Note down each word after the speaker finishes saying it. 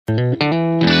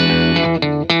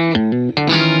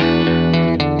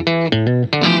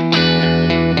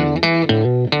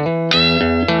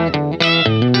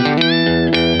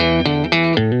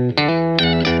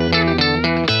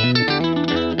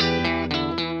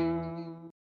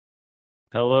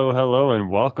Hello, hello, and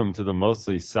welcome to the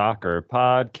Mostly Soccer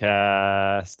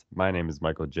podcast. My name is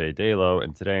Michael J. Dalo,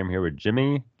 and today I'm here with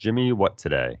Jimmy. Jimmy, what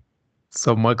today?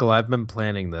 So, Michael, I've been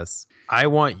planning this. I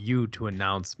want you to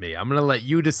announce me. I'm going to let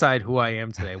you decide who I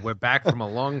am today. We're back from a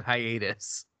long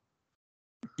hiatus.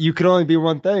 You can only be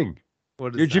one thing.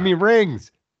 What You're is Jimmy that?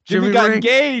 Rings. Jimmy Jimmy got Ring.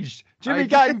 engaged. Jimmy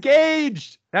got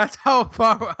engaged. That's how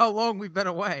long we've been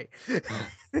away.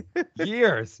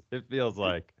 Years, it feels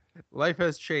like. Life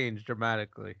has changed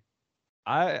dramatically.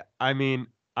 I mean,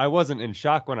 I wasn't in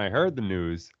shock when I heard the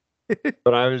news,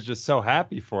 but I was just so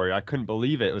happy for you. I couldn't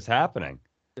believe it was happening.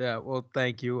 Yeah, well,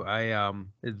 thank you.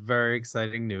 It's very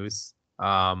exciting news.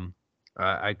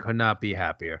 I could not be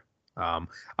happier.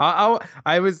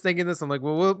 I was thinking this. I'm like,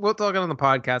 well, we'll talk it on the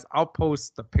podcast. I'll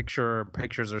post the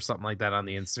pictures or something like that on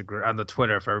the Instagram, on the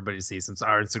Twitter for everybody to see, since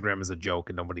our Instagram is a joke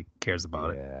and nobody cares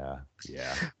about it.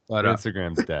 Yeah. But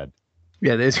Instagram's dead.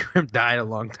 yeah, the Instagram died a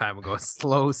long time ago. A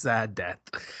slow, sad death.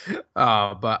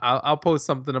 But I'll post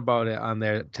something about it on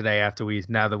there today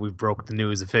now that we've broke the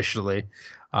news officially.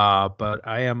 But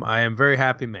I am very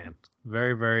happy, man.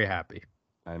 Very, very happy.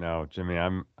 I know, Jimmy.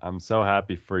 I'm so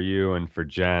happy for you and for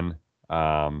Jen.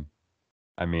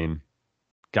 I mean,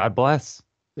 God bless.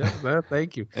 Yeah, man,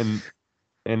 thank you. And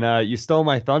you stole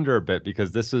my thunder a bit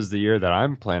because this was the year that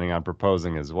I'm planning on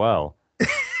proposing as well.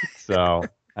 So,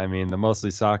 I mean, the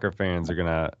mostly soccer fans are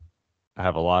gonna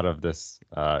have a lot of this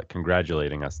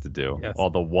congratulating us to do. Yes. All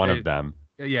the one of them.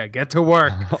 Yeah, get to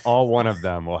work. All one of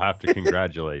them will have to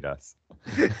congratulate us.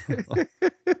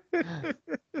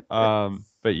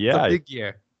 But yeah, It's a big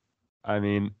year. I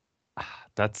mean,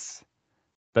 that's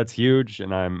huge,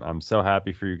 and I'm so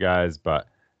happy for you guys. But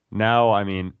now, I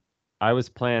mean, I was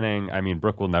planning. I mean,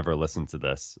 Brooke will never listen to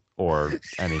this or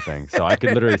anything, so I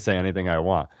could literally say anything I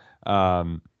want.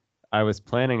 Um, I was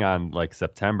planning on like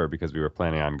September because we were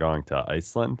planning on going to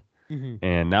Iceland,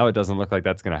 and now it doesn't look like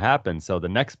that's going to happen. So the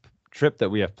next trip that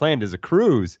we have planned is a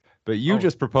cruise. But you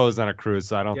just proposed on a cruise,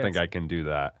 so I don't think I can do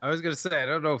that. I was gonna say I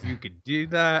don't know if you could do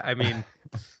that. I mean,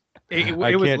 it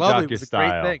I was can't lovely. jock It your was a great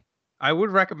style. thing. I would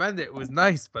recommend it. It was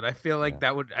nice, but I feel like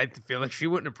I feel like she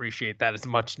wouldn't appreciate that as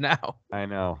much now. I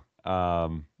know.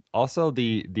 Also,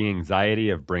 the anxiety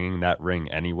of bringing that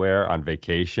ring anywhere on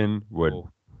vacation would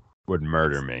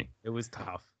murder me. It was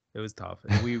tough. It was tough.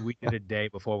 And we did a day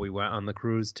before we went on the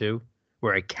cruise too,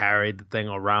 where I carried the thing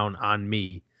around on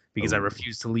me because I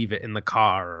refused to leave it in the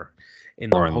car or in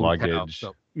the hotel. Luggage.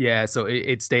 So, yeah, so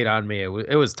it stayed on me. It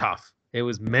was tough. It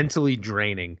was mentally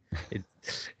draining.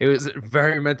 It was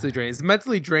very mentally draining. As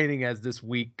mentally draining as this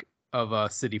week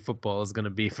of city football is going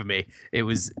to be for me. It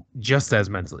was just as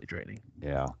mentally draining.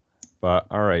 Yeah. But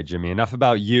all right, Jimmy, enough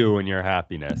about you and your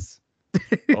happiness.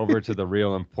 Over to the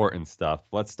real important stuff.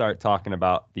 Let's start talking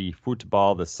about the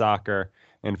football, the soccer.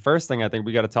 And first thing, I think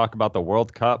we got to talk about the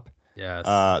World Cup. Yes.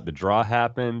 The draw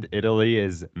happened. Italy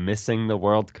is missing the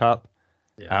World Cup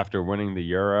after winning the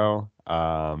Euro.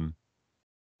 I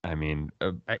mean,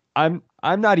 I'm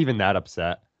not even that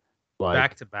upset. Like,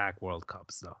 back-to-back World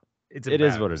Cups, though. It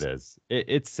is what it is.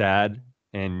 It's sad,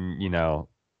 and you know,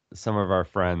 some of our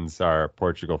friends are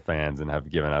Portugal fans and have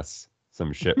given us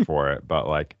some shit for it. But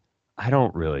like, I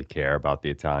don't really care about the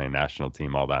Italian national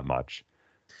team all that much.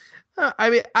 I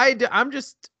mean, I'm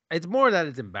just. It's more that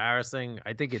it's embarrassing.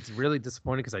 I think it's really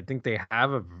disappointing because I think they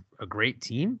have a great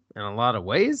team in a lot of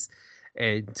ways.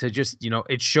 And to just,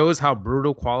 it shows how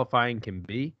brutal qualifying can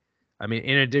be. I mean,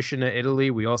 in addition to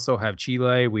Italy, we also have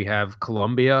Chile. We have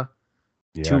Colombia.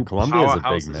 Yeah, Colombia is a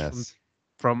big miss.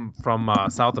 From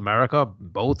South America,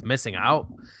 both missing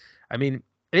out. I mean,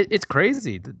 it's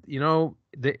crazy.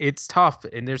 It's tough.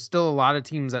 And there's still a lot of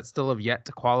teams that still have yet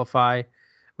to qualify.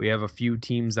 We have a few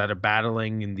teams that are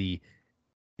battling in the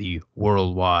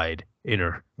worldwide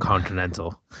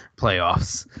intercontinental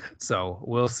playoffs. So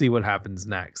we'll see what happens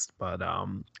next. But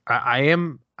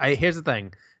here's the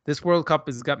thing. This World Cup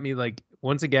has got me like,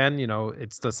 once again,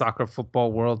 it's the soccer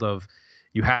football world of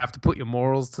you have to put your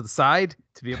morals to the side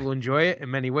to be able to enjoy it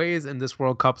in many ways. And this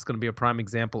World Cup is going to be a prime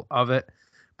example of it.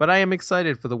 But I am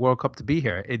excited for the World Cup to be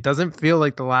here. It doesn't feel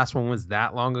like the last one was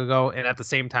that long ago. And at the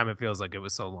same time, it feels like it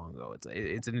was so long ago.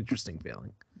 It's an interesting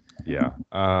feeling. Yeah.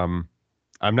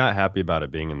 I'm not happy about it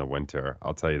being in the winter.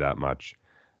 I'll tell you that much.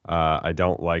 I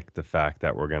don't like the fact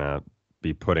that we're going to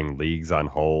be putting leagues on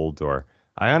hold, or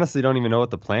I honestly don't even know what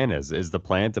the plan is. Is the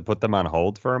plan to put them on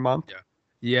hold for a month?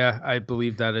 Yeah, I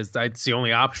believe that's the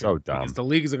only option. So dumb. Because the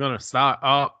leagues are going to start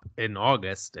up in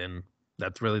August, and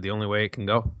that's really the only way it can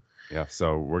go. Yeah,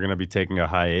 so we're going to be taking a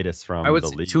hiatus from I would the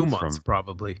say leagues 2 months,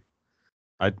 probably.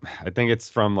 I think it's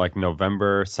from like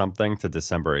November something to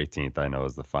December 18th, I know,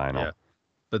 is the final.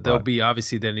 But there'll be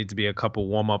obviously there needs to be a couple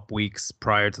warm-up weeks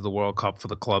prior to the World Cup for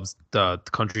the clubs, the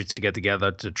countries to get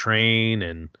together to train,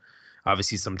 and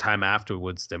obviously some time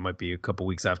afterwards. There might be a couple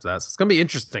weeks after that. So it's gonna be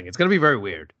interesting. It's gonna be very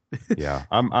weird. Yeah,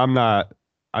 I'm not.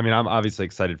 I mean, I'm obviously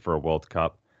excited for a World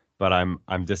Cup, but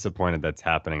I'm disappointed that's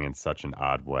happening in such an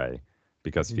odd way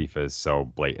because FIFA is so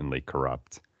blatantly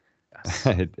corrupt. Yes.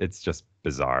 It's just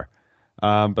bizarre.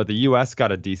 But the U.S.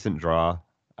 got a decent draw.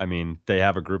 I mean, they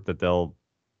have a group that they'll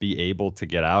be able to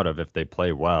get out of if they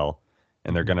play well,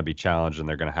 and they're going to be challenged and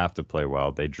they're going to have to play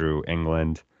well. They drew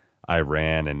England,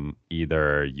 Iran, and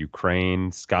either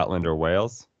Ukraine, Scotland, or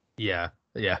Wales. Yeah,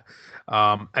 yeah.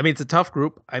 I mean, it's a tough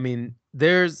group. I mean,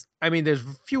 there's a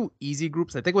few easy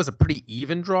groups. I think it was a pretty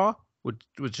even draw,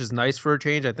 which is nice for a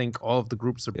change. I think all of the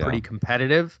groups are pretty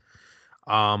competitive.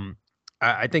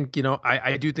 I think,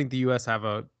 I do think the U.S. have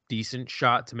a decent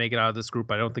shot to make it out of this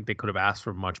group. I don't think they could have asked for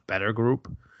a much better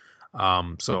group.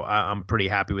 So I'm pretty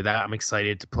happy with that. I'm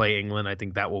excited to play England. I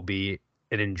think that will be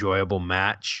an enjoyable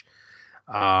match.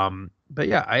 But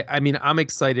yeah, I mean, I'm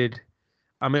excited.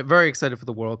 I'm very excited for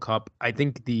the World Cup. I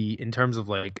think in terms of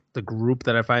like the group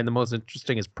that I find the most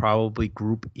interesting is probably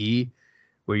Group E,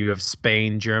 where you have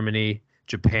Spain, Germany,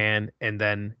 Japan, and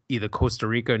then either Costa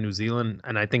Rica or New Zealand.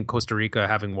 And I think Costa Rica,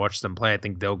 having watched them play, I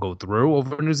think they'll go through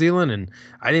over New Zealand. And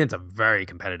I think it's a very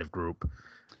competitive group.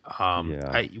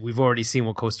 We've already seen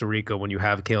what Costa Rica, when you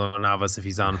have Keylor Navas, if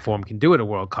he's on form, can do at a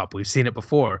World Cup. We've seen it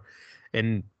before.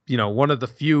 And, one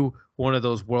of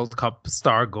those World Cup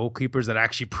star goalkeepers that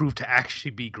actually proved to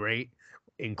actually be great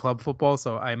in club football.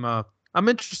 So I'm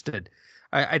interested.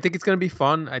 I think it's going to be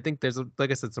fun. I think there's, like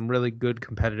I said, some really good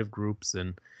competitive groups,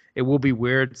 and it will be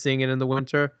weird seeing it in the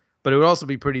winter, but it would also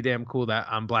be pretty damn cool that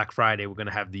on Black Friday, we're going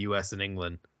to have the U.S. and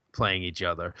England playing each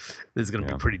other. This is going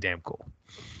to be pretty damn cool.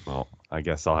 Well, I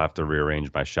guess I'll have to rearrange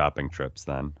my shopping trips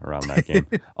then around that game.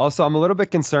 Also, I'm a little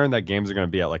bit concerned that games are going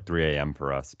to be at like 3 a.m.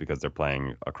 for us because they're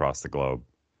playing across the globe.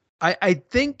 I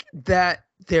think that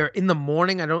they're in the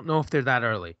morning. I don't know if they're that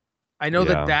early. I know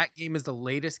that game is the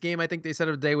latest game, I think they said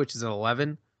of the day, which is at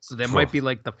 11. So there might be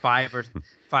like the 5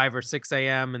 or 6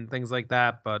 a.m. and things like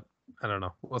that. But I don't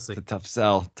know. We'll see. It's a tough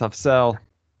sell. Tough sell.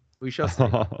 We shall see.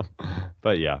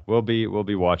 But yeah, we'll be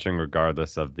watching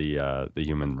regardless of the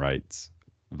human rights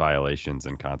violations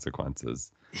and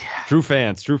consequences. Yeah. True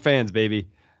fans, baby.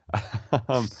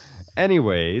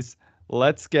 Anyways,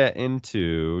 let's get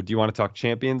into. Do you want to talk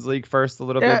Champions League first a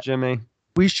little bit, Jimmy?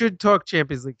 We should talk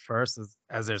Champions League first,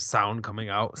 as there's sound coming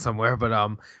out somewhere.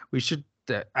 But we should.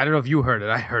 I don't know if you heard it.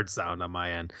 I heard sound on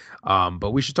my end.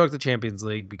 But we should talk the Champions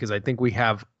League because I think we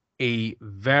have a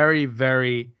very,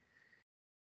 very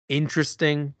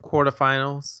interesting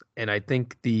quarterfinals, and I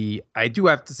think I do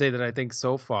have to say that I think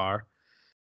so far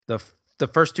the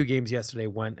first two games yesterday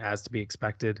went as to be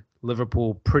expected.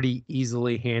 Liverpool pretty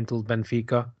easily handled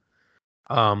Benfica.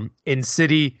 And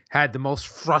City had the most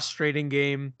frustrating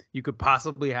game you could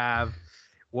possibly have.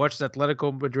 Watched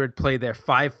Atletico Madrid play their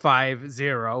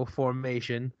 5-5-0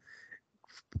 formation,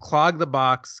 clog the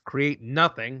box, create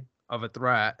nothing of a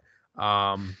threat,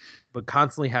 but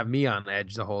constantly have me on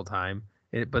edge the whole time.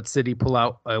 But City pull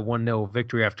out a 1-0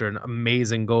 victory after an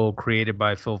amazing goal created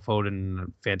by Phil Foden and a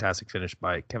fantastic finish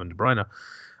by Kevin De Bruyne.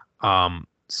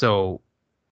 So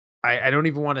I don't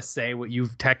even want to say what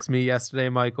you've texted me yesterday,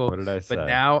 Michael. What did I say? But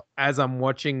now, as I'm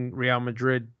watching Real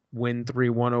Madrid win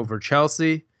 3-1 over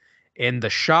Chelsea, and the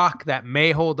shock that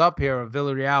may hold up here of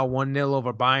Villarreal 1-0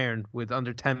 over Bayern with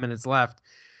under 10 minutes left,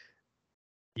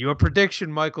 your prediction,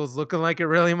 Michael's looking like it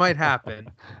really might happen.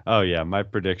 Oh yeah, my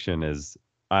prediction is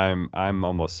I'm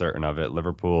almost certain of it.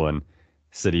 Liverpool and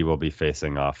City will be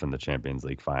facing off in the Champions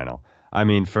League final. I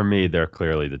mean, for me, they're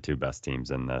clearly the two best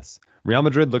teams in this. Real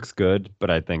Madrid looks good, but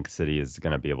I think City is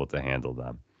going to be able to handle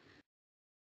them.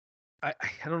 I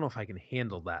don't know if I can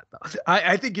handle that, though.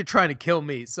 I think you're trying to kill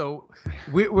me. So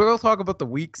we'll talk about the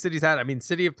week City's had. I mean,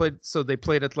 City have played, so they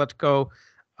played Atletico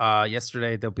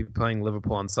yesterday. They'll be playing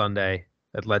Liverpool on Sunday,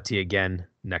 Atleti again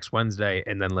next Wednesday,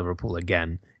 and then Liverpool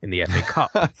again in the FA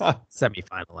Cup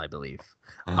semifinal, I believe.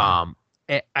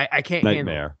 I can't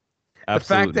nightmare. Handle the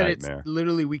fact that nightmare. It's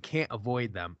literally we can't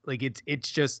avoid them. Like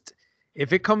it's just,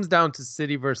 if it comes down to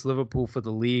City versus Liverpool for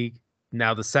the league,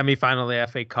 now the semifinal of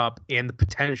the FA Cup and the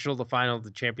potential the final of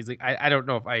the Champions League, I don't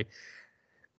know if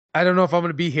I'm going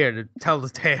to be here to tell the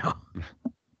tale.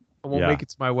 I won't make it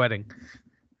to my wedding.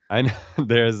 I know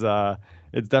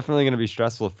it's definitely going to be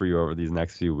stressful for you over these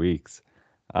next few weeks.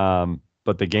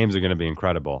 But the games are going to be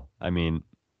incredible. I mean,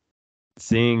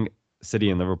 seeing City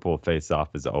and Liverpool face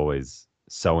off is always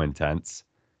so intense.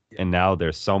 And now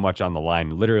there's so much on the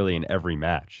line, literally in every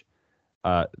match.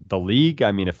 The league,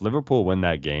 I mean, if Liverpool win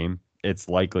that game, it's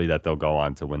likely that they'll go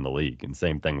on to win the league. And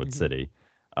same thing with Mhm. City.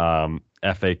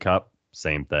 FA Cup,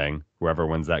 same thing. Whoever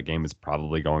wins that game is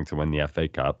probably going to win the FA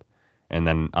Cup. And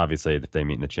then obviously if they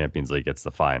meet in the Champions League, it's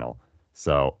the final.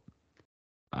 So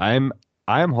I'm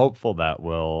I'm hopeful that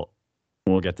we'll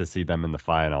get to see them in the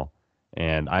final.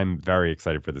 And I'm very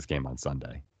excited for this game on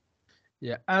Sunday.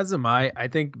 Yeah, as am I. I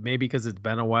think maybe because it's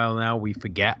been a while now, we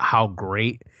forget how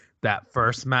great that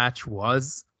first match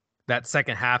was. That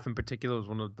second half in particular was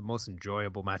one of the most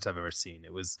enjoyable matches I've ever seen.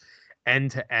 It was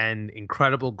end to end,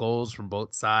 incredible goals from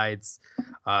both sides.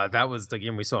 That was the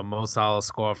game we saw Mo Salah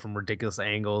score from ridiculous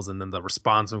angles, and then the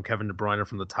response from Kevin De Bruyne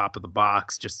from the top of the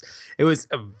box. Just it was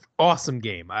an awesome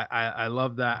game. I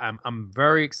love that. I'm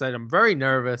very excited. I'm very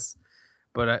nervous,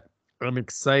 but I'm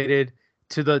excited.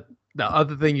 To the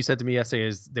other thing you said to me yesterday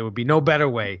is there would be no better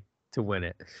way to win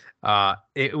it.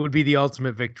 It would be the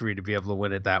ultimate victory to be able to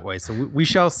win it that way. So we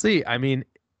shall see. I mean,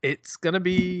 it's gonna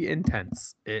be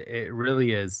intense. It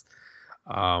really is.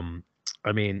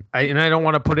 I mean, I don't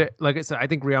want to put it like I said. I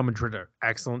think Real Madrid are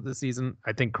excellent this season.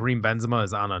 I think Karim Benzema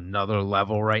is on another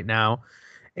level right now.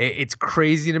 It's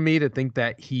crazy to me to think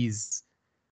that he's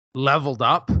leveled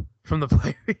up from the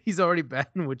player he's already been,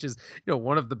 which is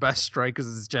one of the best strikers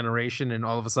of this generation, and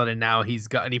all of a sudden now he's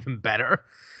gotten even better.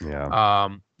 Yeah.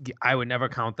 I would never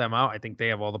count them out. I think they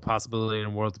have all the possibility in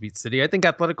the world to beat City. I think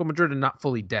Atletico Madrid are not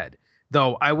fully dead,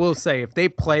 though. I will say if they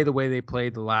play the way they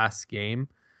played the last game,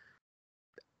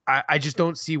 I just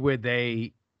don't see where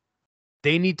they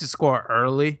need to score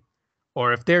early,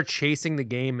 or if they're chasing the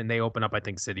game and they open up, I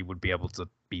think City would be able to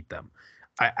beat them.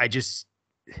 I just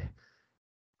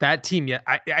that team, yeah,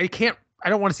 I can't. I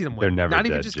don't want to see them win. They're never Not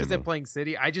even dead, just because they're Jimmy. playing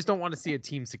City. I just don't want to see a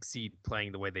team succeed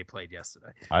playing the way they played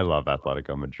yesterday. I love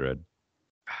Atletico Madrid.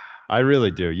 I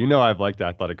really do. You know, I've liked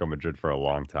Atletico Madrid for a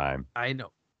long time. I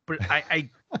know, but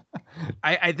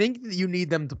I think you need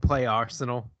them to play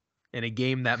Arsenal in a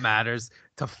game that matters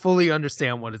to fully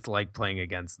understand what it's like playing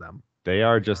against them. They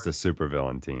are just a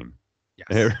supervillain team.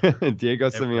 Yes, Diego They're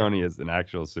great. Simeone is an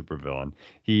actual supervillain.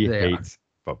 He They are. hates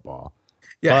football.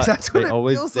 Yes, But that's what they it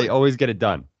always feels they like. always get it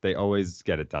done. They always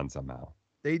get it done somehow.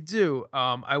 They do.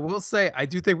 I will say I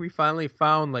do think we finally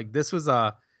found like this was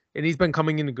and he's been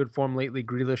coming into good form lately.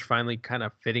 Grealish finally kind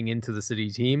of fitting into the City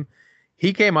team.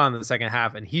 He came on in the second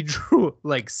half and he drew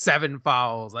like 7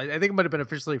 fouls. I think it might have been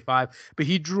officially 5, but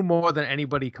he drew more than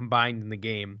anybody combined in the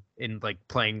game in like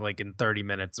playing like in 30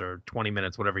 minutes or 20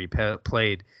 minutes, whatever he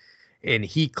played. And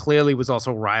he clearly was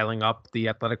also riling up the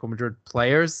Atletico Madrid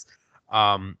players.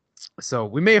 So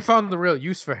we may have found the real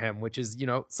use for him, which is,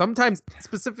 sometimes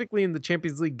specifically in the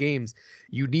Champions League games,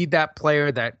 you need that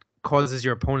player that causes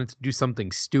your opponent to do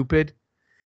something stupid.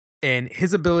 And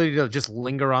his ability to just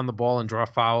linger on the ball and draw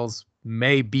fouls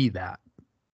may be that.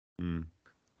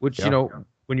 Which, Yeah.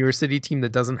 when you're a City team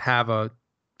that doesn't have a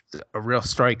real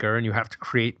striker and you have to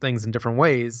create things in different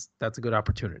ways, that's a good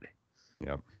opportunity.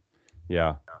 Yep.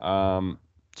 Yeah.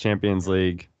 Champions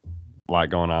League, a lot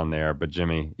going on there, but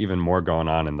Jimmy, even more going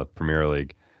on in the Premier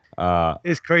League.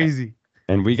 It's crazy.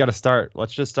 And we got to start.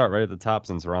 Let's just start right at the top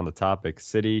since we're on the topic.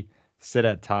 City sit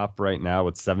at top right now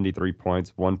with 73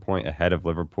 points, 1 point ahead of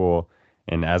Liverpool.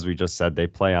 And as we just said, they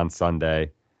play on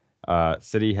Sunday.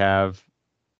 City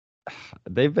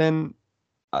they've been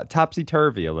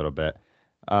topsy-turvy a little bit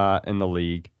in the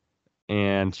league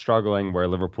and struggling where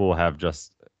Liverpool have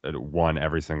just won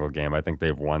every single game. I think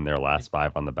they've won their last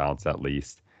 5 on the bounce at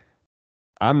least.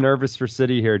 I'm nervous for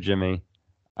City here, Jimmy.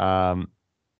 I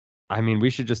mean, we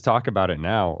should just talk about it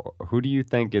now. Who do you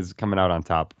think is coming out on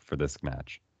top for this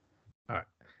match? All right.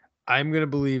 I'm going to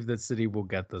believe that City will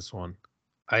get this one.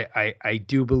 I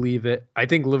do believe it. I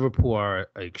think Liverpool are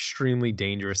an extremely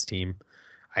dangerous team.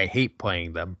 I hate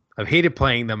playing them. I've hated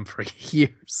playing them for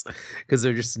years because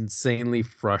they're just insanely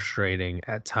frustrating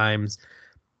at times.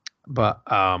 But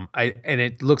and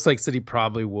it looks like City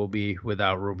probably will be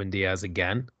without Ruben Diaz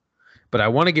again. But I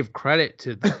want to give credit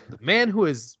to the man who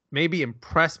has maybe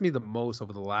impressed me the most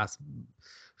over the last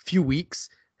few weeks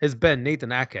has been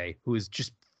Nathan Ake, who has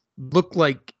just looked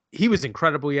like he was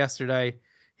incredible yesterday.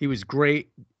 He was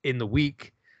great in the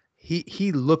week.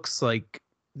 He looks like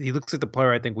the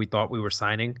player I think we thought we were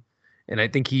signing. And I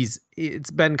think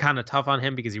it's been kind of tough on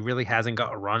him because he really hasn't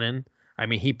got a run in. I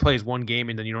mean, he plays one game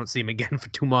and then you don't see him again for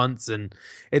 2 months. And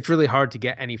it's really hard to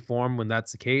get any form when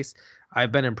that's the case.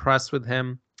 I've been impressed with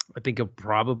him. I think he'll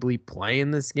probably play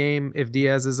in this game if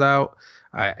Diaz is out.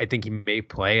 I think he may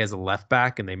play as a left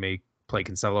back and they may play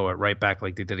Cancelo at right back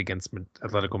like they did against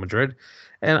Atletico Madrid.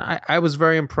 And I was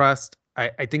very impressed.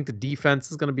 I think the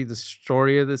defense is going to be the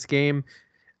story of this game.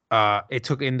 It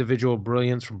took individual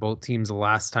brilliance from both teams the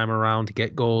last time around to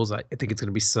get goals. I think it's going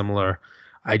to be similar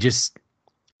I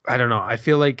don't know. I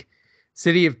feel like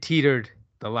City have teetered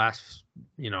the last,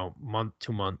 month,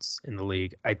 2 months in the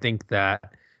league. I think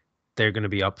that they're going to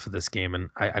be up for this game, and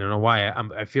I don't know why.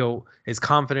 I feel as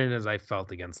confident as I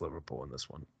felt against Liverpool in this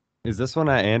one. Is this one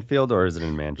at Anfield or is it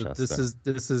in But Manchester?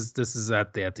 this is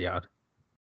at the Etihad.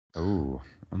 Oh,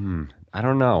 I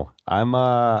don't know.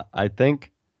 I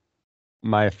think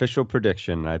my official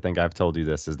prediction, I think I've told you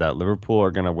this, is that Liverpool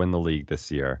are going to win the league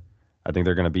this year. I think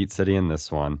they're going to beat City in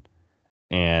this one,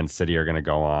 and City are going to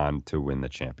go on to win the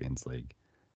Champions League.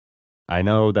 I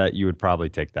know that you would probably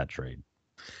take that trade.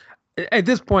 At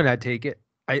this point, I'd take it.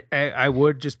 I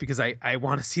would, just because I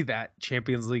want to see that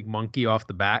Champions League monkey off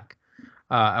the back.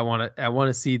 I want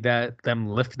to see them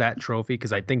lift that trophy,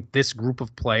 because I think this group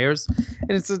of players,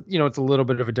 and it's a little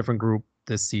bit of a different group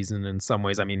this season in some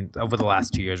ways. I mean, over the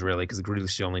last 2 years, really, because Grealish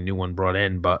is the only new one brought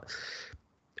in. But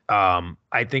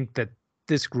I think that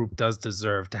this group does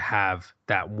deserve to have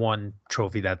that one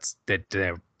trophy that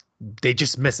they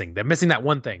just missing. They're missing that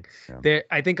one thing. Yeah.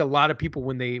 I think a lot of people,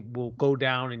 when they will go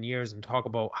down in years and talk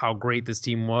about how great this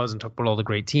team was and talk about all the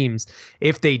great teams,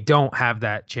 if they don't have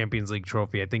that Champions League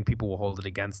trophy, I think people will hold it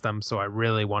against them. So I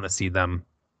really want to see them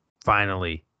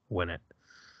finally win it.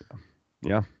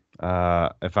 Yeah.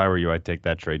 If I were you, I'd take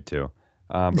that trade too.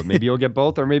 But maybe you'll get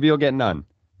both, or maybe you'll get none.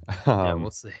 Yeah, we'll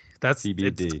see. That's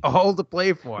TBD. It's all to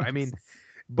play for. I mean,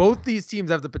 both these teams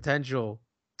have the potential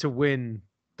to win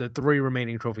the 3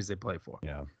 remaining trophies they play for.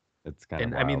 Yeah, it's kind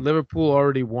of wild. I mean, Liverpool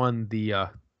already won the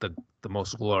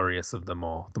most glorious of them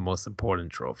all, the most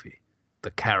important trophy,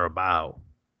 the Carabao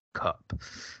Cup,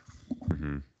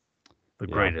 the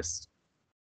greatest,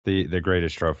 the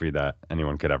greatest trophy that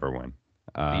anyone could ever win.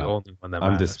 The only one that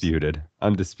undisputed.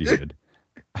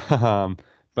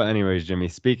 But anyways, Jimmy,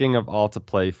 speaking of all to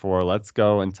play for, let's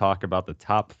go and talk about the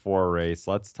top 4 race.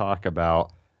 Let's talk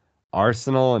about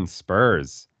Arsenal and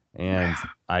Spurs. And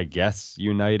I guess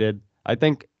United. I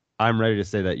think I'm ready to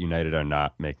say that United are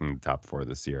not making the top 4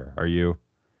 this year. Are you?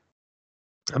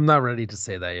 I'm not ready to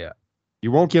say that yet.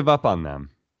 You won't give up on them.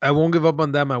 I won't give up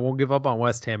on them. I won't give up on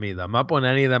West Ham either. I'm not putting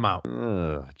any of them out.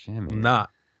 Jimmy. I'm not.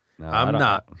 No, I'm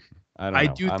not. I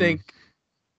do think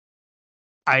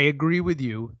I agree with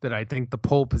you that I think the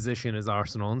pole position is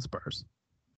Arsenal and Spurs.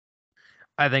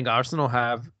 I think Arsenal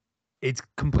it's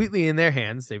completely in their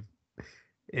hands. They've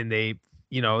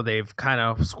kind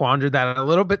of squandered that a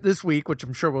little bit this week, which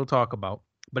I'm sure we'll talk about,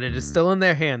 but it is still in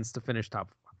their hands to finish top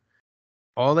 4.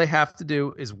 All they have to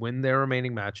do is win their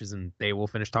remaining matches and they will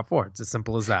finish top 4. It's as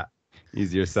simple as that.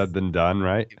 Easier said than done,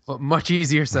 right? Much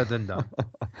easier said than done.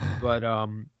 But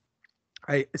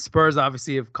Spurs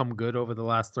obviously have come good over the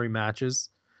last 3 matches.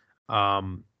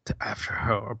 After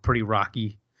a pretty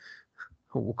rocky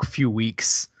few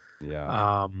weeks.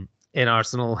 Yeah. And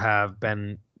Arsenal have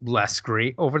been less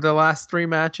great over the last 3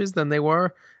 matches than they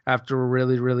were after a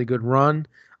really, really good run.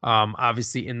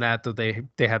 Obviously in that, though, they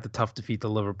had the tough defeat to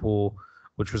Liverpool,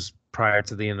 which was prior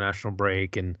to the international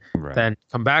break, and then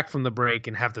come back from the break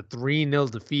and have the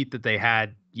 3-0 defeat that they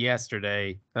had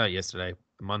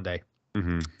Monday,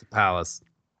 to Palace,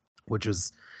 which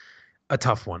was a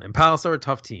tough one. And Palace are a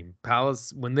tough team.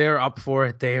 Palace, when they're up for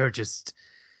it, they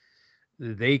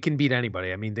can beat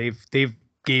anybody. I mean, they've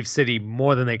gave City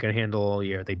more than they could handle all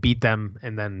year. They beat them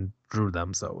and then drew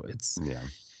them. So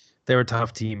they're a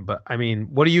tough team. But I mean,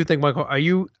 what do you think, Michael? I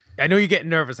know you're getting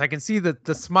nervous. I can see that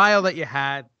the smile that you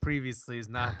had previously is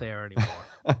not there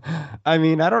anymore. I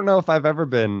mean, I don't know if I've ever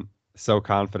been so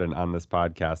confident on this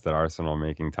podcast that Arsenal are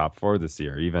making top 4 this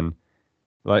year. Even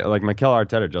like Mikel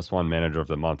Arteta just won Manager of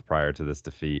the Month prior to this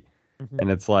defeat.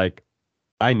 And it's like,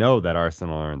 I know that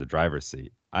Arsenal are in the driver's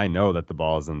seat. I know that the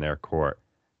ball is in their court.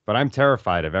 But I'm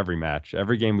terrified of every match.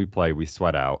 Every game we play, we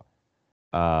sweat out.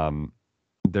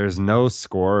 There's no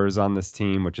scorers on this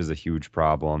team, which is a huge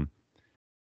problem.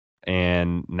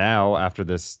 And now, after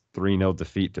this 3-0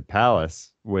 defeat to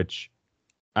Palace, which,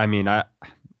 I mean, I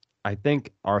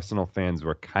think Arsenal fans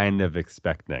were kind of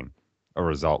expecting a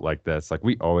result like this. Like,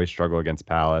 we always struggle against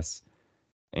Palace,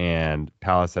 and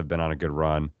Palace have been on a good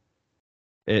run.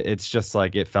 It's just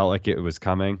like it felt like it was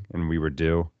coming, and we were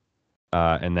due.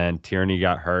 And then Tierney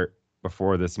got hurt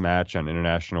before this match on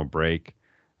international break.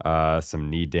 Some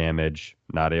knee damage,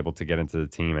 not able to get into the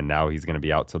team, and now he's going to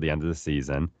be out till the end of the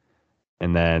season.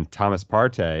 And then Thomas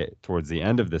Partey, towards the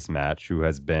end of this match, who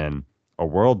has been a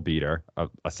world beater,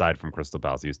 aside from Crystal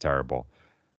Palace, he was terrible,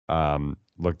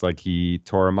 looked like he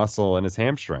tore a muscle in his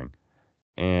hamstring.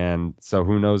 And so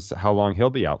who knows how long he'll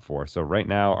be out for. So right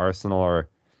now, Arsenal are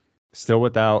still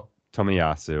without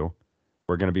Tomiyasu.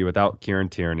 We're going to be without Kieran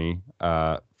Tierney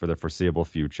for the foreseeable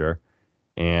future,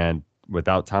 and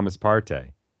without Thomas Partey.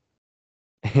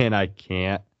 and I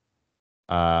can't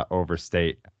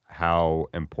overstate how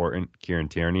important Kieran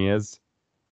Tierney is.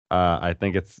 I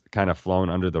think it's kind of flown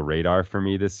under the radar for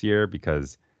me this year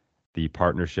because the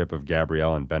partnership of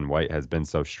Gabrielle and Ben White has been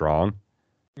so strong.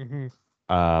 Hmm.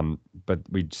 But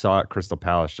we saw at Crystal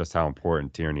Palace just how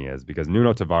important Tierney is because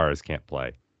Nuno Tavares can't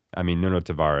play. I mean, Nuno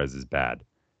Tavares is bad.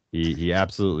 He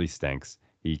absolutely stinks.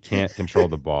 He can't control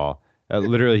the ball.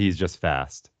 Literally, he's just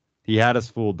fast. He had us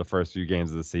fooled the first few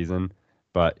games of the season,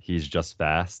 but he's just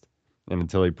fast. And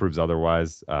until he proves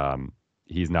otherwise,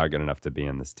 he's not good enough to be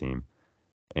in this team.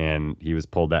 And he was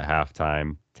pulled at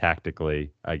halftime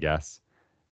tactically, I guess,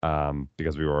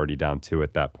 because we were already down two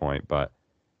at that point. But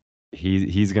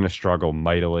he's going to struggle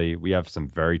mightily. We have some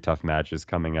very tough matches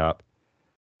coming up.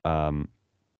 Um,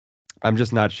 I'm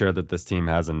just not sure that this team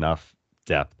has enough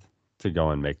depth to go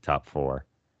and make top four.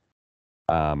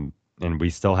 And we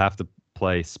still have to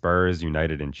play Spurs,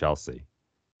 United, and Chelsea,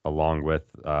 along with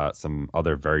some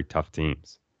other very tough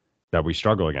teams that we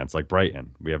struggle against, like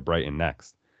Brighton. We have Brighton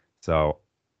next. So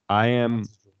I'm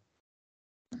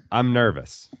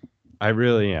nervous. I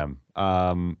really am.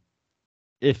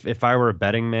 If I were a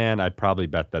betting man, I'd probably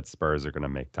bet that Spurs are going to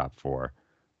make top four,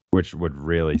 which would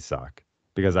really suck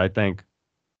because I think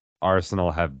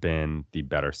Arsenal have been the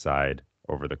better side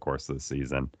over the course of the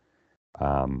season.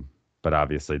 But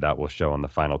obviously that will show on the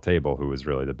final table who is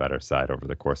really the better side over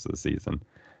the course of the season.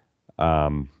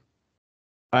 Um,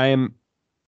 I'm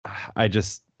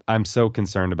I'm so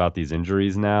concerned about these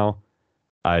injuries now.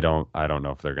 I don't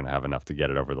know if they're going to have enough to get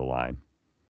it over the line.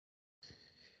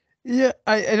 Yeah,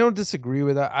 I don't disagree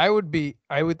with that. I would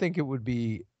think it would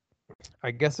be,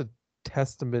 I guess, a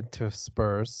testament to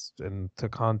Spurs and to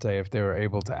Conte if they were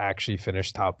able to actually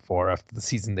finish top four after the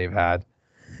season they've had.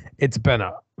 It's been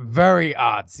a very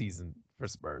odd season for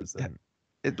Spurs. And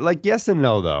Like yes and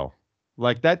no though.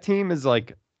 Like that team is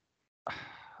like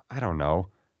I don't know.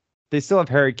 They still have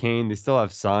Harry Kane, they still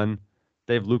have Son,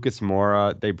 they have Lucas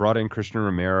Moura, they brought in Christian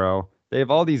Romero. They have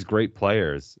all these great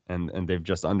players and they've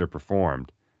just underperformed.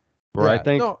 Where I yeah,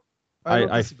 think no, I don't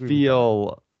I disagree with that.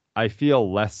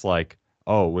 feel less like,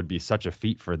 oh, it would be such a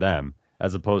feat for them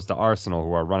as opposed to Arsenal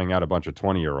who are running out a bunch of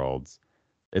 20-year-olds.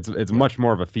 It's Yeah. much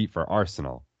more of a feat for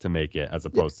Arsenal to make it as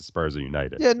Yeah, opposed to Spurs or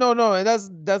United. yeah, no, and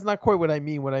that's not quite what I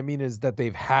mean. What I mean is that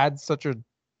they've had such a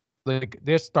like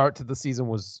their start to the season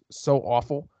was so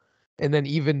awful, and then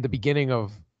even the beginning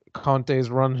of Conte's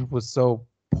run was so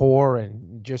poor,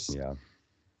 and just Yeah.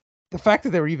 the fact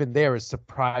that they're even there is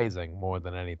surprising more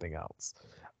than anything else.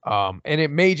 And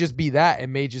it may just be that it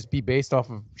may just be based off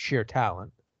of sheer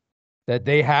talent that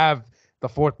they have the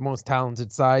fourth most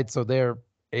talented side, so they're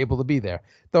able to be there.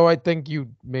 Though I think you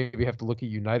maybe have to look at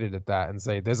United at that and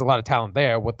say there's a lot of talent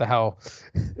there. What the hell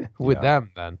with Yeah.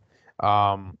 them then?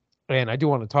 And I do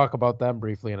want to talk about them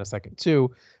briefly in a second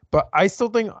too. But I still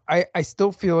think I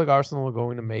still feel like Arsenal are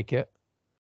going to make it.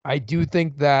 I do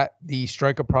think that the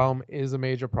striker problem is a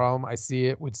major problem. I see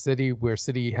it with City, where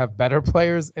City have better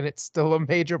players, and it's still a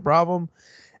major problem.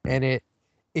 And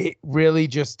it really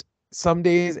just some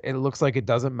days it looks like it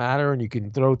doesn't matter, and you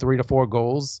can throw 3 to 4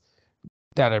 goals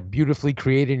that are beautifully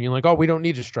created, and you're like, oh, we don't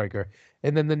need a striker.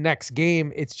 And then the next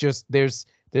game, it's just there's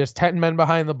 10 men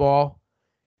behind the ball,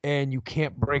 and you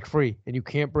can't break free, and you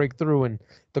can't break through, and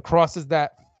the crosses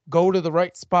that go to the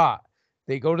right spot,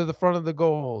 they go to the front of the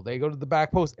goal, they go to the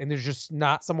back post, and there's just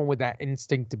not someone with that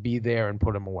instinct to be there and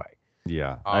put them away.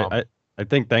 Yeah. Um, I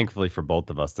think thankfully for both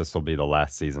of us, this will be the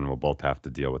last season we'll both have to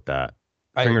deal with that.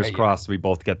 I Fingers yeah, crossed we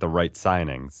both get the right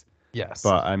signings. yes,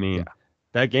 But I yeah, mean,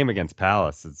 that game against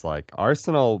Palace, it's like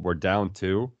Arsenal were down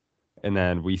two, and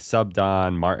then we subbed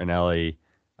on Martinelli,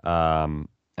 and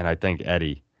I think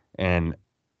Eddie, and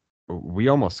we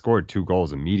almost scored 2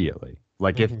 goals immediately.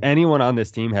 Like if hmm anyone on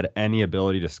this team had any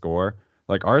ability to score,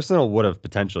 like Arsenal would have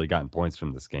potentially gotten points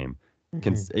from this game,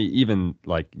 hmm even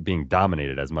like being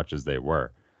dominated as much as they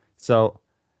were. So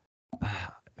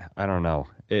I don't know.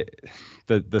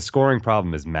 The scoring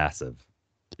problem is massive.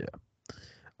 yeah.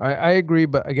 I agree,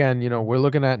 but again, we're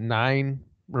looking at 9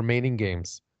 remaining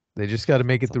games. They just got to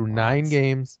make It's it a through lot. 9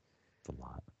 games. It's a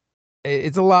lot.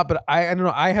 It's a lot, but I don't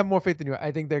know. I have more faith in you.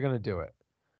 I think they're gonna do it.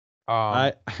 I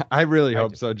Um, I really I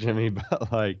hope do. so, Jimmy.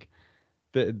 But like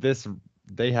this,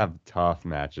 they have tough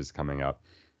matches coming up.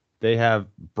 They have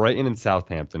Brighton and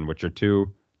Southampton, which are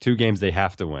two games they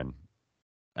have to win.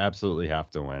 Absolutely have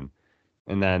to win.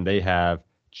 And then they have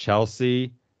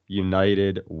Chelsea,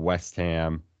 United, West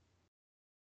Ham,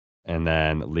 and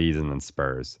then Leeds and then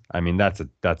Spurs. I mean, that's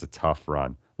a tough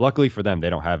run. Luckily for them, they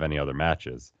don't have any other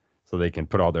matches, so they can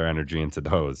put all their energy into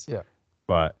those. Yeah,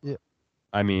 But yeah,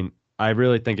 I mean, I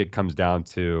really think it comes down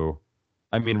to,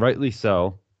 I mean, rightly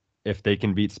so. if they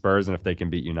can beat Spurs and if they can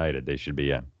beat United, they should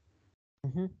be in.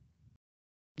 Mm-hmm.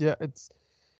 Yeah,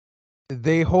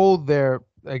 they hold their,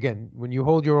 again, when you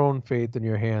hold your own faith in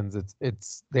your hands,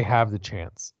 it's they have the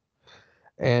chance.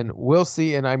 And we'll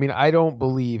see. And I mean, I don't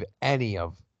believe any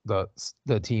of the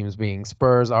teams being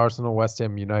Spurs, Arsenal, West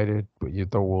Ham United, but you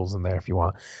throw Wolves in there if you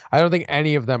want. I don't think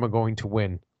any of them are going to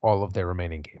win all of their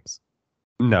remaining games.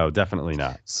 No, definitely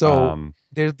not. So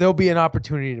there'll be an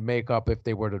opportunity to make up if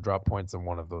they were to drop points in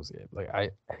one of those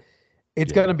games.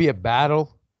 It's going to be a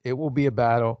battle. It will be a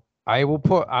battle. I'm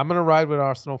going to ride with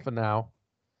Arsenal for now.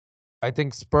 I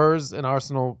think Spurs and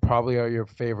Arsenal probably are your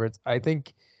favorites. I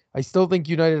still think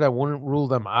United, I wouldn't rule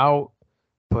them out,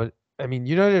 but I mean,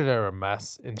 United are a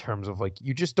mess in terms of like,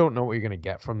 you just don't know what you're going to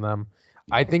get from them.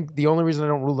 I think the only reason I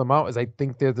don't rule them out is I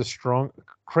think they're the strong,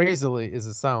 crazily as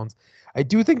it sounds. I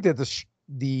do think that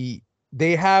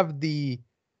they have the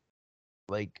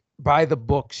like by the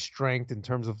book strength in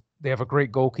terms of they have a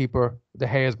great goalkeeper. De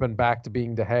Gea has been back to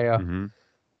being De Gea. Mm-hmm.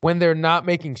 When they're not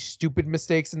making stupid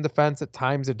mistakes in defense, at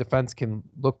times their defense can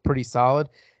look pretty solid.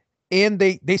 And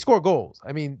they score goals.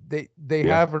 I mean, they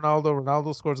have Ronaldo.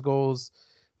 Ronaldo scores goals.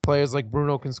 Players like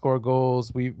Bruno can score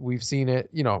goals. We've seen it.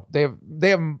 You know, they have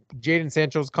Jadon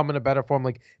Sancho's coming to better form.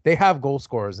 Like they have goal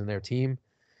scorers in their team.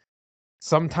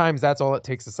 Sometimes that's all it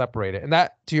takes to separate it. And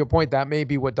that, to your point, that may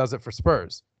be what does it for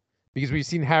Spurs, because we've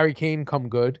seen Harry Kane come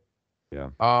good. Yeah.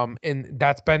 And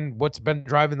that's been what's been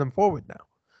driving them forward now.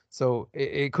 So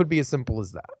it could be as simple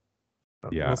as that.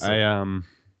 Yeah,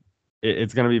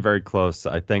 it's going to be very close.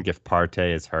 I think if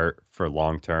Partey is hurt for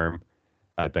long term,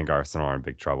 I think Arsenal are in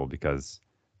big trouble because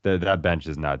that bench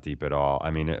is not deep at all.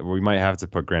 I mean, we might have to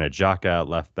put Granit Xhaka at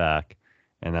left back,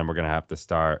 and then we're going to have to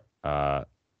start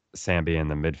Sambi in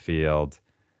the midfield.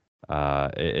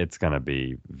 It's going to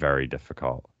be very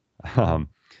difficult,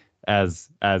 as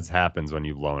happens when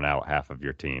you loan out half of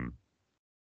your team.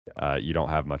 You don't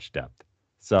have much depth.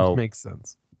 So makes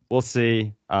sense. We'll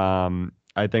see.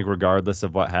 I think regardless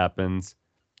of what happens,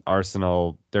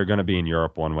 Arsenal, they're going to be in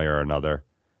Europe one way or another.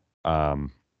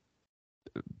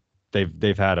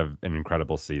 They've had an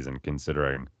incredible season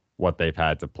considering what they've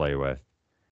had to play with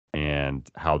and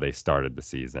how they started the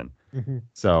season. Mm-hmm.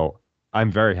 So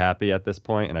I'm very happy at this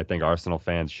point, and I think Arsenal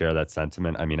fans share that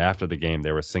sentiment. I mean, after the game,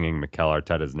 they were singing Mikel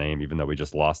Arteta's name, even though we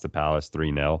just lost to Palace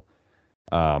 3-0.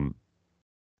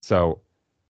 So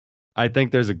I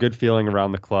think there's a good feeling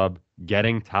around the club.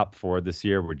 Getting top 4 this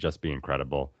year would just be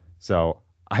incredible. So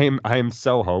I am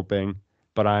so hoping,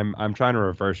 but I'm trying to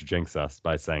reverse jinx us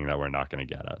by saying that we're not going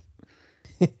to get it.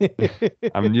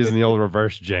 I'm using the old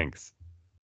reverse jinx.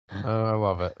 I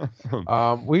love it.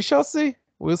 We shall see.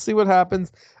 We'll see what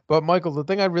happens. But Michael, the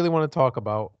thing I really want to talk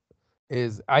about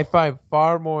is I find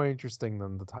far more interesting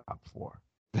than the top 4.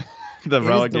 the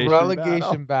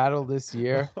relegation battle this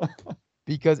year.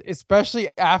 Because especially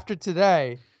after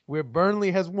today, where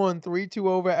Burnley has won 3-2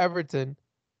 over Everton,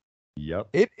 yep,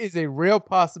 it is a real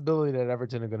possibility that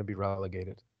Everton are going to be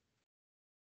relegated.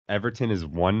 Everton is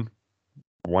one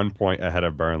point ahead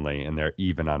of Burnley, and they're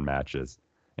even on matches.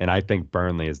 And I think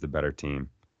Burnley is the better team.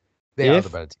 They are the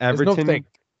better team. Everton,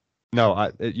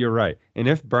 you're right. And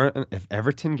if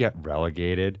Everton get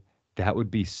relegated, that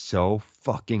would be so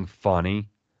fucking funny.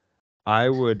 I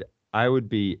would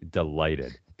be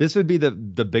delighted. This would be the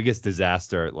biggest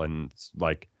disaster when,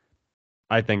 like,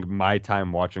 I think my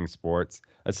time watching sports,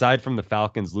 aside from the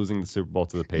Falcons losing the Super Bowl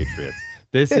to the Patriots.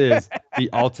 This is the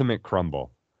ultimate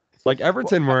crumble. Like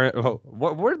Everton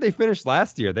where did they finish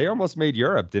last year? They almost made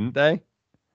Europe, didn't they?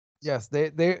 Yes,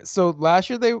 so last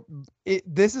year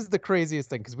this is the craziest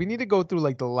thing because we need to go through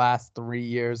like the last 3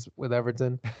 years with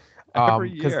Everton.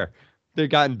 Every year they've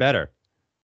gotten better.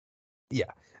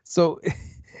 Yeah. So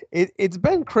it's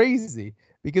been crazy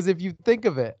because if you think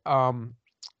of it,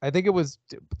 I think it was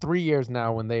 3 years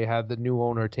now when they had the new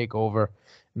owner take over,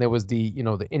 and there was the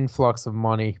influx of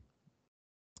money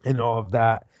and all of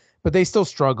that, but they still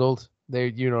struggled.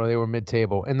 They were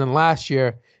mid-table, and then last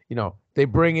year, they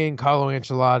bring in Carlo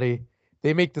Ancelotti,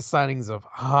 they make the signings of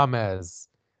James,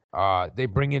 they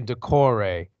bring in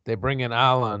Decore, they bring in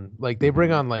Alan, like they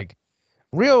bring on like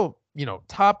real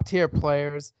top tier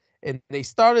players, and they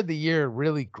started the year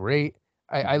really great.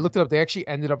 I looked it up. They actually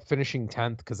ended up finishing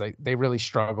 10th because they really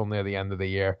struggled near the end of the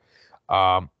year.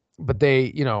 But they,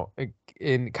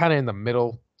 in the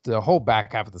middle, the whole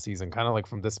back half of the season, kind of like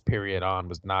from this period on,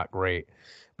 was not great.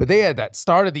 But they had that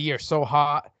start of the year so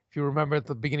hot. If you remember at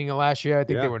the beginning of last year, I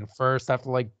think they were in first after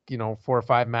 4 or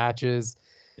 5 matches.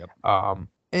 Yep.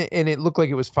 And it looked like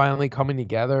it was finally coming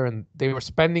together. And they were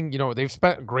spending, they've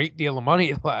spent a great deal of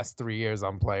money the last 3 years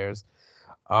on players.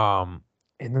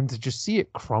 and then to just see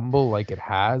it crumble like it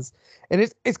has, and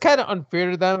it's kind of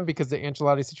unfair to them because the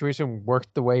Ancelotti situation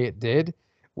worked the way it did,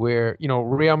 where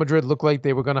Real Madrid looked like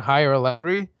they were going to hire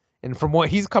Allegri, and from what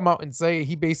he's come out and say,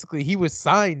 he was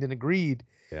signed and agreed,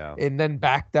 Yeah. and then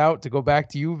backed out to go back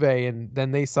to Juve, and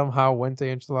then they somehow went to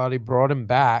Ancelotti, brought him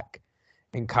back,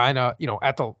 and kind of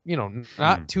at the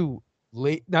not too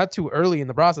late, not too early in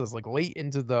the process, like late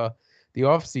into the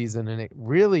off season, and it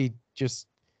really just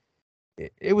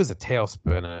it was a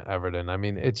tailspin at Everton. I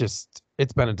mean, it's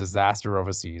been a disaster of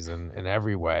a season in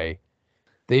every way.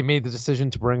 They made the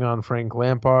decision to bring on Frank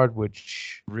Lampard,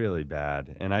 which really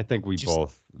bad, and I think we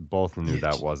just, both knew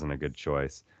that wasn't a good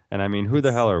choice. And I mean, who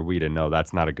the hell are we to know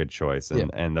that's not a good choice?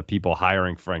 And the people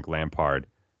hiring Frank Lampard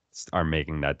are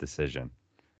making that decision.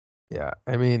 Yeah,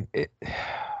 I mean,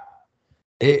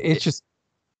 it's just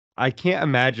I can't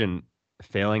imagine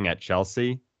failing at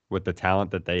Chelsea with the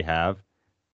talent that they have.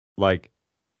 Like,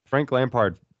 Frank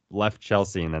Lampard left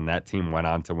Chelsea, and then that team went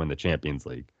on to win the Champions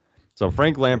League. So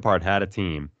Frank Lampard had a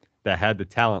team that had the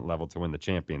talent level to win the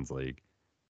Champions League,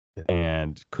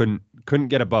 and couldn't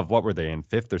get above, what were they, in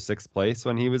 5th or 6th place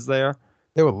when he was there?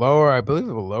 They were lower. I believe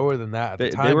they were lower than that at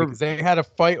the time, because they had to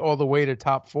fight all the way to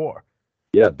top 4.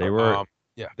 Yeah, they were.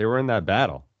 They were in that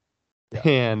battle,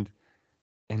 and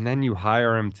then you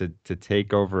hire him to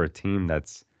take over a team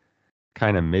that's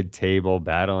kind of mid-table,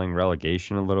 battling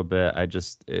relegation a little bit.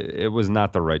 It was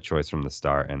not the right choice from the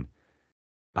start, and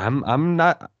I'm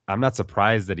not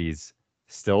surprised that he's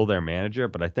still their manager.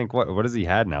 But I think what has he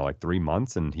had now, like 3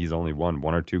 months, and he's only won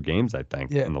 1 or 2 games, I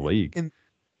think, in the league. And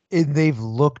they've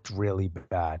looked really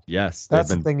bad. Yes, that's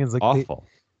the thing, is like awful.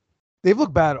 They've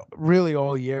looked bad really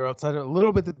all year, outside of a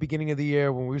little bit at the beginning of the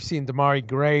year when we've seen Demarai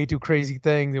Gray do crazy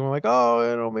things, and we're like,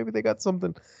 oh, maybe they got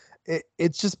something.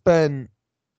 It's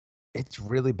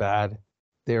really bad.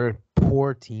 They're a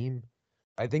poor team.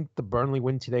 I think the Burnley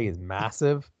win today is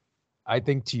massive. I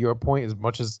think, to your point, as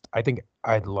much as I think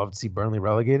I'd love to see Burnley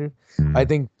relegated, I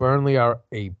think Burnley are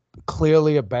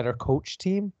clearly a better coach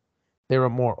team. They're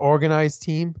a more organized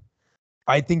team.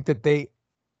 I think that they're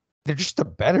just a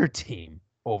better team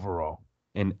overall.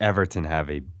 And Everton have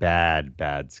a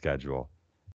bad schedule.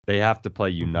 They have to play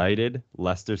United,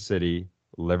 Leicester City,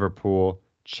 Liverpool,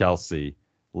 Chelsea,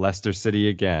 Leicester City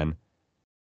again.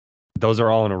 Those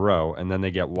are all in a row. And then they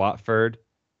get Watford,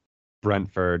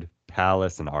 Brentford,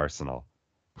 Palace, and Arsenal.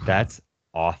 That's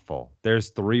awful. There's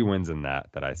 3 wins in that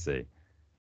I see.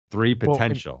 3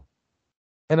 potential.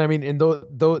 And I mean, in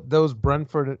those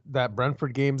Brentford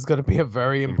game is going to be a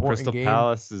very important game. Crystal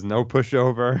Palace is no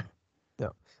pushover.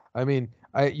 No, I mean,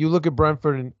 you look at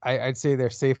Brentford, and I'd say they're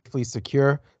safely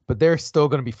secure, but they're still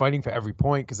going to be fighting for every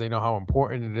point because they know how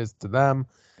important it is to them.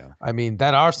 Yeah. I mean,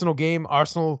 that Arsenal game,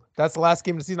 that's the last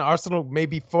game of the season. Arsenal may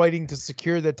be fighting to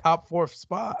secure the top 4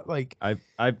 spot. Like, I'm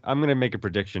going to make a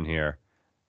prediction here.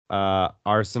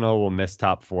 Arsenal will miss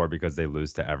top 4 because they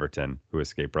lose to Everton, who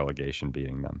escape relegation,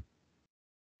 beating them.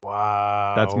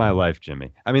 Wow. That's my life,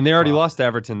 Jimmy. I mean, they already lost to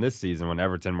Everton this season when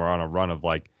Everton were on a run of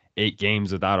like 8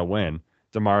 games without a win.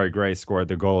 Demarai Gray scored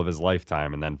the goal of his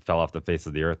lifetime and then fell off the face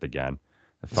of the earth again.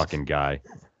 The fucking guy.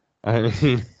 I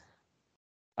mean,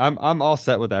 I'm all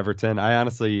set with Everton.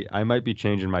 I might be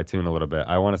changing my tune a little bit.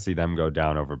 I want to see them go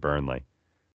down over Burnley.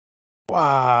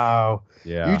 Wow.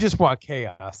 Yeah. You just want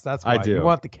chaos. That's why. I do. You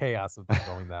want the chaos of them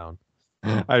going down.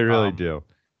 I really do.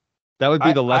 That would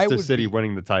be the Leicester City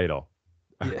winning the title.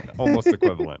 Yeah. Almost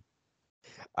equivalent.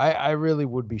 I really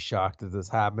would be shocked if this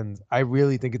happens. I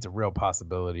really think it's a real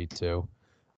possibility too.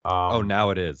 Now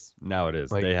it is.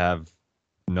 Like, they have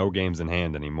no games in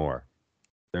hand anymore.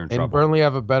 They're in trouble. And Burnley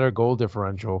have a better goal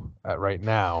differential right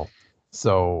now,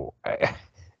 so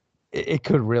it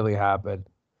could really happen.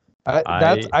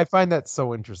 I find that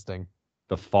so interesting.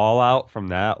 The fallout from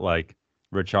that, like,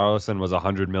 Richarlison was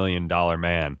 $100 million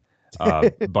man,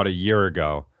 but a year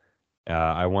ago.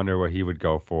 I wonder what he would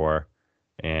go for.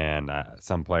 And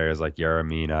some players like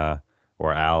Yaramina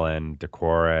or Allen,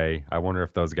 Decore, I wonder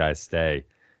if those guys stay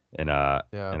in a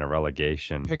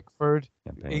relegation. Pickford,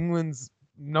 campaign. England's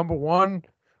number 1,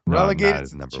 relegated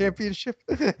to the championship.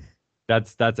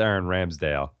 That's Aaron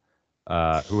Ramsdale,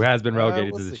 who has been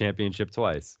relegated to the championship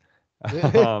twice.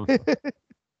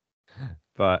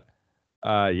 But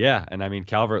and I mean,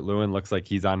 Calvert-Lewin looks like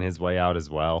he's on his way out as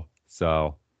well.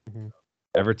 So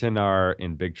Everton are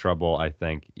in big trouble, I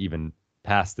think, even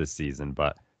past this season.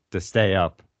 But to stay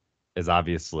up is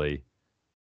obviously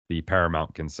the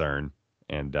paramount concern,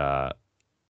 and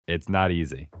it's not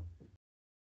easy,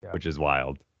 which is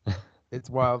wild. It's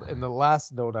wild. And the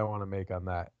last note I want to make on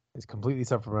that is completely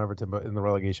separate from Everton, but in the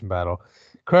relegation battle.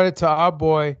 Credit to our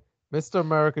boy, Mr.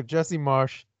 America, Jesse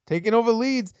Marsh, taking over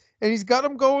leads, and he's got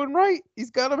them going right. He's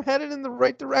got them headed in the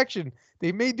right direction.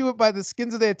 They may do it by the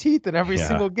skins of their teeth in every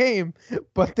single game,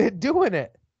 but they're doing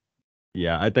it.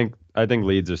 Yeah, I think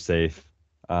Leeds are safe.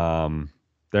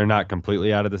 They're not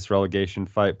completely out of this relegation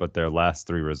fight, but their last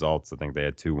 3 results, I think they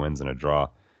had 2 wins and a draw,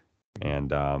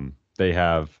 and they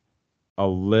have a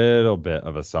little bit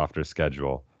of a softer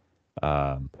schedule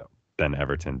than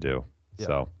Everton do. Yeah.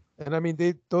 So, and I mean,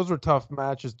 those were tough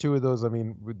matches. 2 of those, I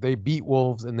mean, they beat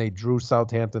Wolves and they drew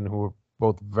Southampton, who were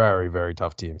both very, very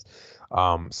tough teams.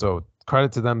 So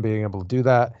credit to them being able to do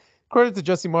that. Credit to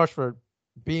Jesse Marsch for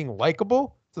being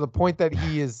likable to the point that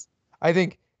he is, I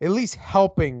think, at least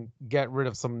helping get rid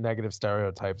of some negative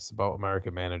stereotypes about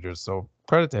American managers. So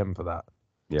credit to him for that.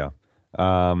 Yeah.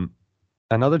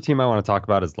 Another team I want to talk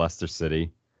about is Leicester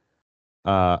City.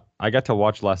 I got to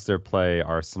watch Leicester play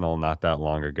Arsenal not that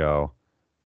long ago.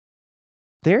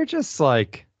 They're just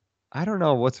like, I don't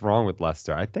know what's wrong with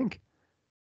Leicester. I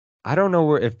don't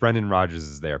know if Brendan Rodgers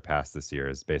is there past this year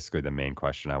is basically the main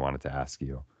question I wanted to ask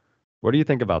you. What do you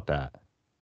think about that?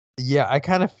 Yeah, I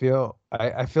kind of feel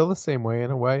I feel the same way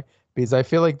in a way because I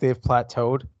feel like they've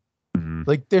plateaued. Mm-hmm.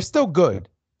 Like they're still good.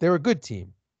 They're a good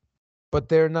team, but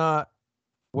they're not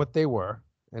what they were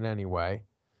in any way.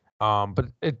 But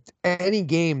any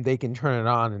game they can turn it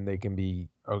on and they can be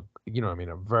a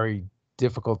very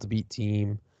difficult to beat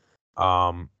team.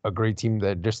 A great team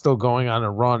that they're still going on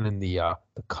a run in the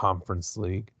Conference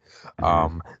League.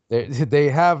 They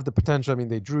have the potential. I mean,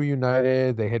 they drew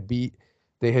United. They had beat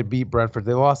Brentford.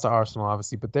 They lost to Arsenal,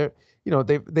 obviously, but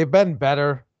they've been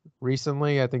better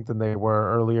recently, I think, than they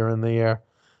were earlier in the year.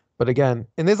 But again,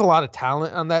 and there's a lot of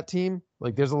talent on that team.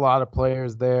 Like there's a lot of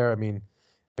players there. I mean,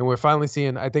 and we're finally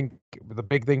seeing. I think the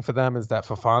big thing for them is that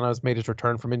Fofana has made his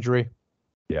return from injury.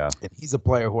 Yeah, and he's a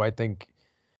player who I think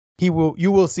you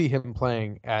will see him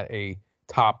playing at a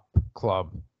top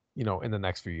club, in the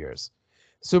next few years.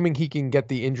 Assuming he can get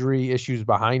the injury issues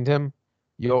behind him,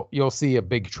 you'll see a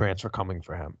big transfer coming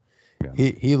for him.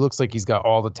 Yeah. He looks like he's got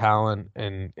all the talent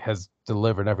and has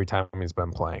delivered every time he's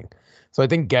been playing. So I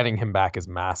think getting him back is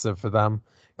massive for them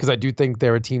because I do think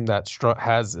they're a team that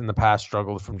has in the past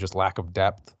struggled from just lack of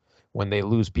depth. When they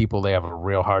lose people, they have a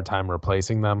real hard time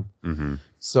replacing them. Mm-hmm.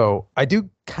 So I do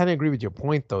kind of agree with your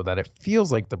point, though, that it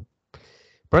feels like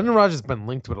Brendan Rodgers has been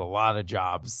linked with a lot of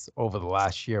jobs over the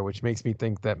last year, which makes me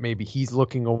think that maybe he's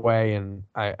looking away, and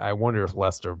I wonder if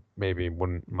Leicester maybe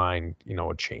wouldn't mind,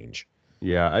 a change.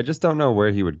 Yeah, I just don't know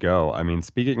where he would go. I mean,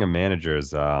 speaking of managers,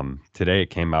 today it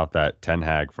came out that Ten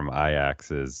Hag from Ajax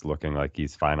is looking like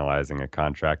he's finalizing a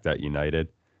contract at United,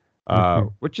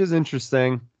 which is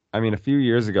interesting. I mean, a few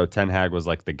years ago, Ten Hag was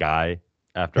like the guy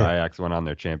after Ajax went on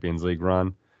their Champions League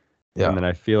run. Yeah. And then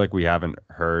I feel like we haven't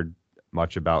heard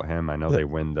much about him. I know they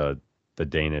win the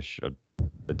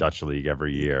Dutch league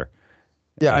every year.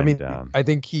 Yeah, and, I mean, I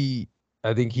think he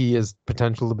has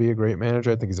potential to be a great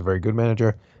manager. I think he's a very good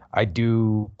manager. I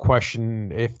do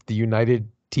question if the United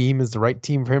team is the right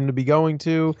team for him to be going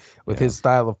to with his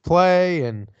style of play,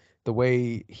 and the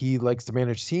way he likes to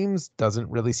manage teams doesn't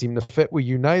really seem to fit with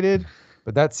United.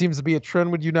 But that seems to be a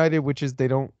trend with United, which is they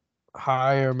don't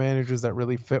hire managers that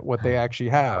really fit what they actually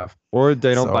have. Or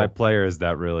they don't buy players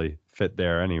that really fit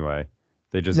there anyway.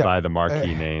 They just buy the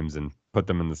marquee names and put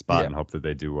them in the spot and hope that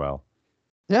they do well.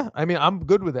 Yeah, I mean, I'm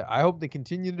good with it. I hope they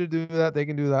continue to do that. They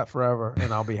can do that forever,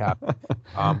 and I'll be happy.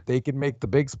 They can make the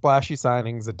big splashy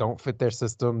signings that don't fit their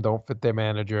system, don't fit their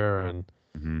manager, and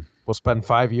we'll spend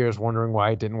 5 years wondering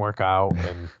why it didn't work out,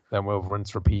 and then we'll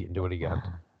rinse, repeat, and do it again.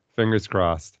 Fingers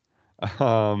crossed.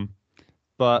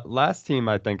 But last team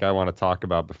I think I want to talk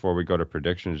about before we go to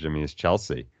predictions, Jimmy, is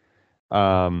Chelsea.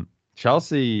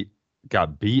 Chelsea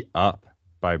got beat up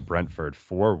by Brentford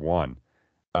 4-1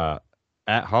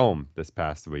 at home this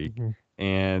past week.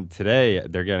 And today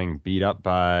they're getting beat up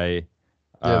by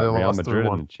Real Madrid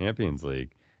in the Champions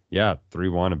League. Yeah,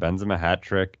 3-1, a Benzema hat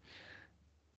trick.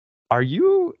 Are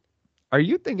you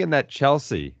thinking that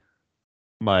Chelsea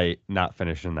might not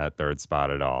finish in that third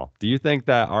spot at all? Do you think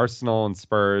that Arsenal and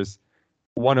Spurs,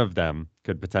 one of them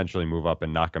could potentially move up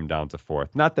and knock them down to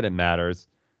fourth? Not that it matters,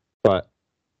 but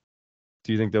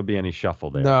do you think there'll be any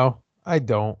shuffle there? No, I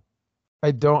don't.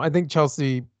 I think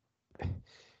Chelsea,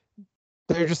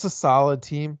 they're just a solid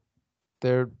team.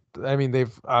 They've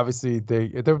obviously at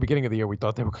the beginning of the year we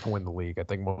thought they were going to win the league. I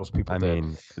think most people did. I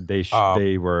mean,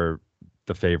 they were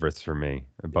the favorites for me,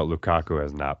 but Lukaku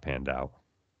has not panned out.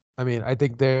 I mean, I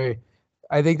think they're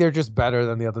just better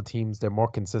than the other teams. They're more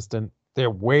consistent. They're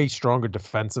way stronger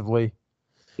defensively.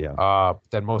 Yeah.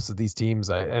 Than most of these teams.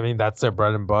 I mean, that's their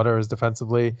bread and butter is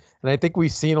defensively. And I think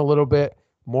we've seen a little bit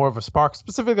more of a spark.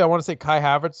 Specifically, I want to say Kai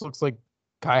Havertz looks like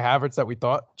Kai Havertz that we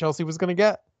thought Chelsea was going to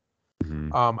get.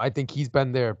 Mhm. I think he's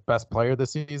been their best player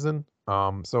this season.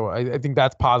 So I think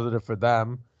that's positive for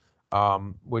them.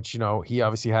 Which, he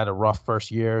obviously had a rough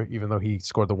first year, even though he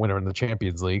scored the winner in the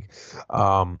Champions League.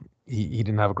 He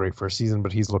didn't have a great first season,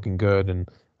 but he's looking good. And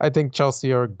I think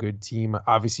Chelsea are a good team.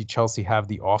 Obviously, Chelsea have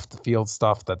the off the field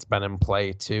stuff that's been in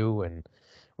play too, and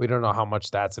we don't know how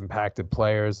much that's impacted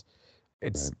players.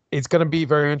 It's going to be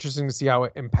very interesting to see how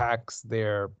it impacts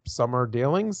their summer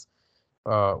dealings.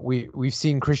 We've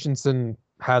seen Christensen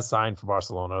has signed for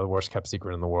Barcelona, the worst kept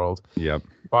secret in the world. Yep.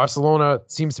 Barcelona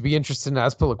seems to be interested in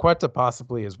Azpilicueta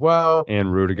possibly as well.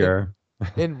 And Rudiger.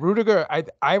 And Rudiger,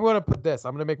 I want to put this.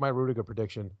 I'm going to make my Rudiger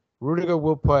prediction. Rudiger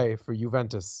will play for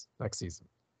Juventus next season.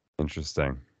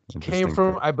 Interesting. Came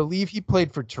from, I believe he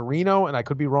played for Torino, and I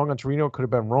could be wrong on Torino. It could have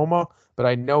been Roma, but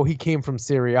I know he came from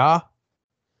Serie A.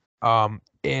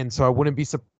 And so I wouldn't be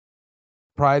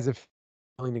surprised if he's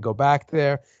willing to go back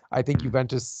there. I think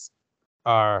Juventus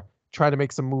are trying to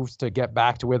make some moves to get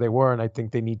back to where they were, and I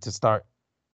think they need to start.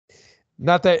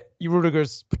 Not that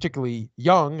Rudiger's particularly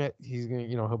young.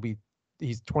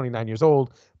 He's 29 years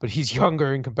old, but he's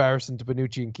younger in comparison to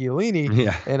Bonucci and Chiellini.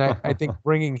 Yeah. And I think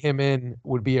bringing him in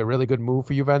would be a really good move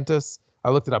for Juventus. I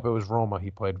looked it up. It was Roma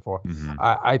he played for. Mhm.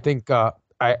 I think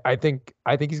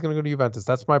he's going to go to Juventus.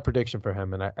 That's my prediction for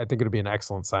him, and I think it'll be an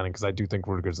excellent signing because I do think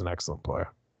Rudiger's an excellent player.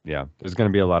 Yeah, there's going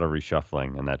to be a lot of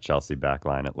reshuffling in that Chelsea back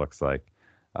line, it looks like,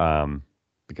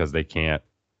 because they can't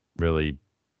really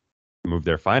move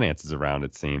their finances around,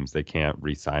 it seems. They can't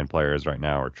re-sign players right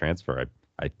now or transfer.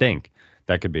 I think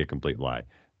that could be a complete lie.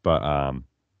 But,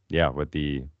 yeah, with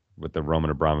the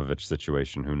Roman Abramovich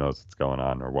situation, who knows what's going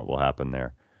on or what will happen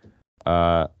there.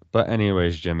 But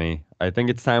anyways, Jimmy, I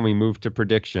think it's time we move to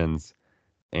predictions.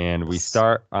 And we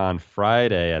start on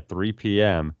Friday at 3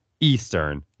 p.m.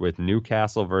 Eastern with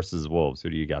Newcastle versus Wolves. Who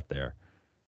do you got there?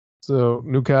 So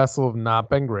Newcastle have not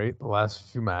been great the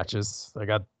last few matches. They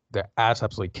got their ass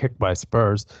absolutely kicked by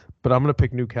Spurs, but I'm going to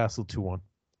pick Newcastle 2-1.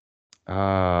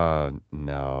 No.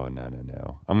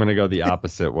 I'm going to go the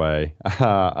opposite way.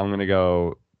 I'm going to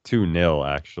go 2-0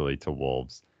 actually to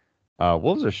Wolves.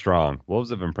 Wolves are strong.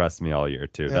 Wolves have impressed me all year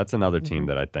too. Yeah. That's another team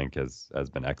that I think has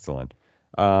been excellent.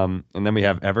 And then we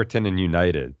have Everton and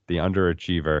United, the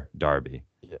underachiever derby.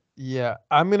 Yeah,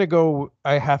 I'm going to go.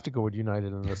 I have to go with United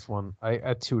in this one.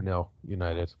 At 2-0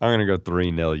 United. I'm going to go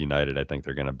 3-0 United. I think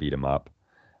they're going to beat them up.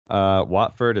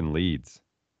 Watford and Leeds.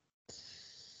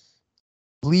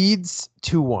 Leeds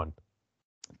 2-1.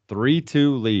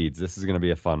 3-2 Leeds. This is going to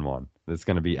be a fun one. This is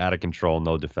going to be out of control,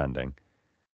 no defending.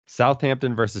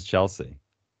 Southampton versus Chelsea.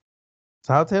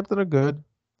 Southampton are good.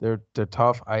 They're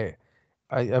tough. I've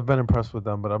been impressed with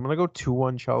them, but I'm going to go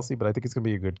 2-1 Chelsea, but I think it's going to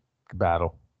be a good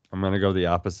battle. I'm going to go the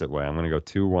opposite way. I'm going to go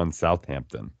 2-1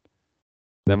 Southampton.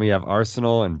 Then we have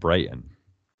Arsenal and Brighton.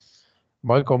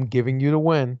 Michael, I'm giving you the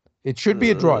win. It should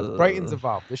be a draw. Brighton's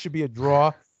involved. This should be a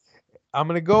draw. I'm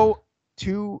going to go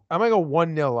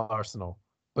 1-0 Arsenal.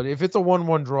 But if it's a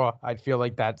 1-1 draw, I'd feel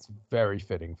like that's very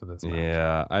fitting for this match.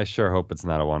 Yeah, I sure hope it's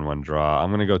not a 1-1 draw.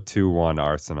 I'm going to go 2-1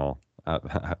 Arsenal.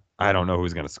 I don't know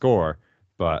who's going to score,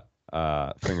 but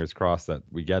fingers crossed that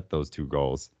we get those 2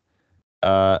 goals.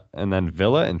 And then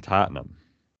Villa and Tottenham.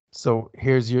 So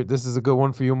this is a good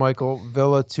one for you, Michael.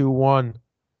 Villa 2-1.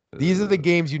 These are the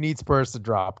games you need Spurs to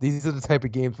drop. These are the type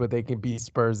of games where they can be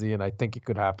Spursy, and I think it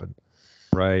could happen.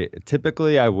 Right.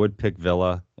 Typically, I would pick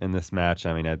Villa in this match.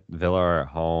 I mean, Villa are at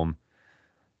home.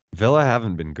 Villa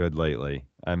haven't been good lately.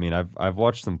 I mean, I've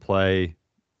watched them play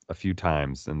a few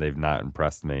times, and they've not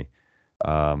impressed me.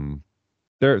 They're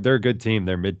a good team.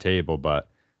 They're mid-table, but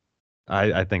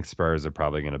I think Spurs are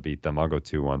probably going to beat them. I'll go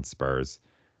 2-1 Spurs.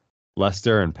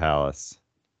 Leicester and Palace.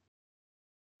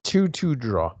 2-2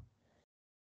 draw.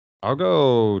 I'll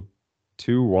go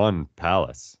 2-1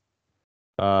 Palace.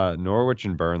 Norwich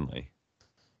and Burnley.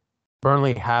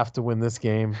 Burnley have to win this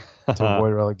game to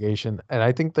avoid relegation, and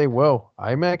I think they will.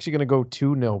 I'm actually going to go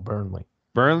 2-0 Burnley.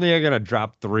 Burnley are going to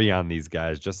drop 3 on these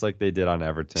guys, just like they did on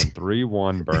Everton.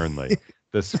 3-1 Burnley.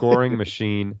 The scoring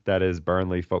machine that is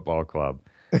Burnley Football Club.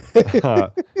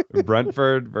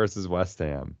 Brentford versus West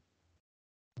Ham.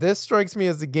 This strikes me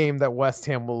as a game that West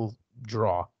Ham will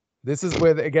draw. This is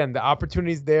where, again, the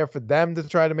opportunity is there for them to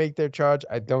try to make their charge.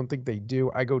 I don't think they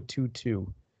do. I go 2-2.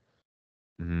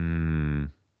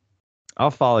 I'll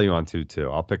follow you on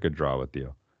 2-2. I'll pick a draw with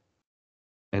you.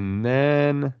 And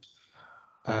then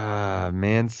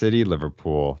Man City,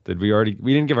 Liverpool. We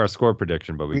didn't give our score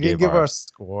prediction, but we didn't give our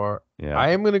score. Yeah. I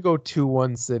am going to go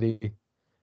 2-1 City.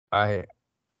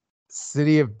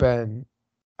 City have been,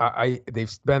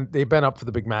 they've been up for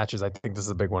the big matches. I think this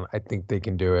is a big one. I think they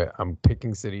can do it. I'm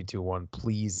picking City 2-1.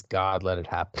 Please, God, let it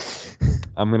happen.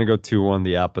 I'm going to go 2-1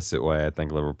 the opposite way. I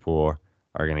think Liverpool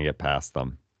are going to get past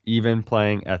them, even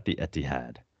playing at the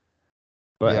Etihad.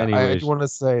 But yeah, I anyways, do want to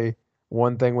say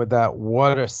one thing with that.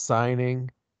 What a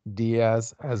signing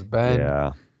Diaz has been.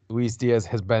 yeah, Luis Diaz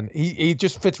has been. He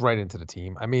just fits right into the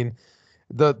team. I mean,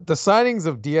 the signings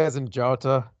of Diaz and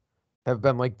Jota have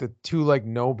been like the two like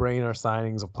no-brainer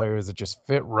signings of players that just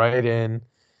fit right in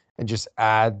and just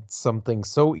add something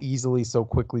so easily, so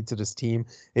quickly to this team.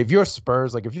 If you're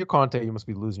Spurs, like if you're Conte, you must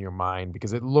be losing your mind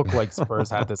because it looked like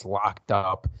Spurs had this locked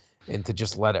up, and to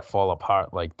just let it fall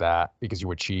apart like that because you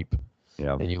were cheap.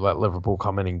 yeah. And you let Liverpool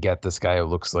come in and get this guy who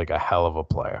looks like a hell of a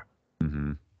player.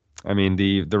 Mm-hmm. I mean,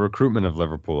 the recruitment of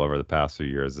Liverpool over the past few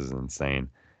years is insane.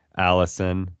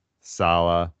 Alisson,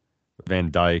 Salah,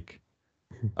 Van Dijk,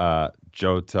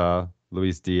 Jota,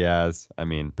 Luis Diaz. I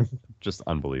mean, just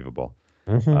unbelievable.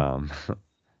 Mm-hmm.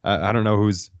 I don't know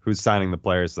who's signing the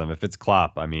players to them. If it's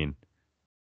Klopp, I mean,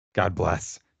 God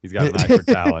bless. He's got an eye for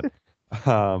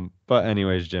talent. But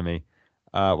anyways, Jimmy,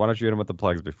 why don't you hit him with the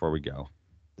plugs before we go?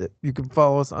 You can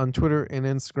follow us on Twitter and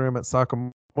Instagram at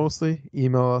Soccer Mostly.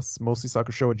 Email us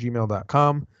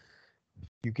mostlysocciershow@gmail.com.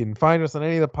 You can find us on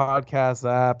any of the podcast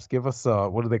apps. Give us a,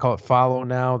 what do they call it? Follow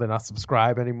now. They're not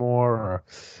subscribe anymore. Or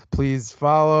please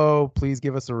follow. Please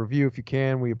give us a review if you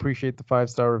can. We appreciate the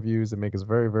 5-star reviews. They make us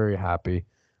very, very happy.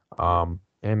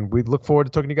 And we look forward to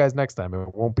talking to you guys next time.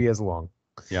 It won't be as long.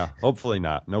 Yeah, hopefully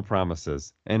not. No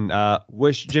promises. And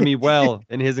wish Jimmy well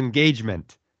in his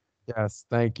engagement. Yes,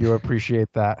 thank you. I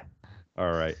appreciate that.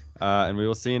 All right. And we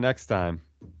will see you next time.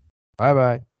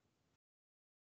 Bye-bye.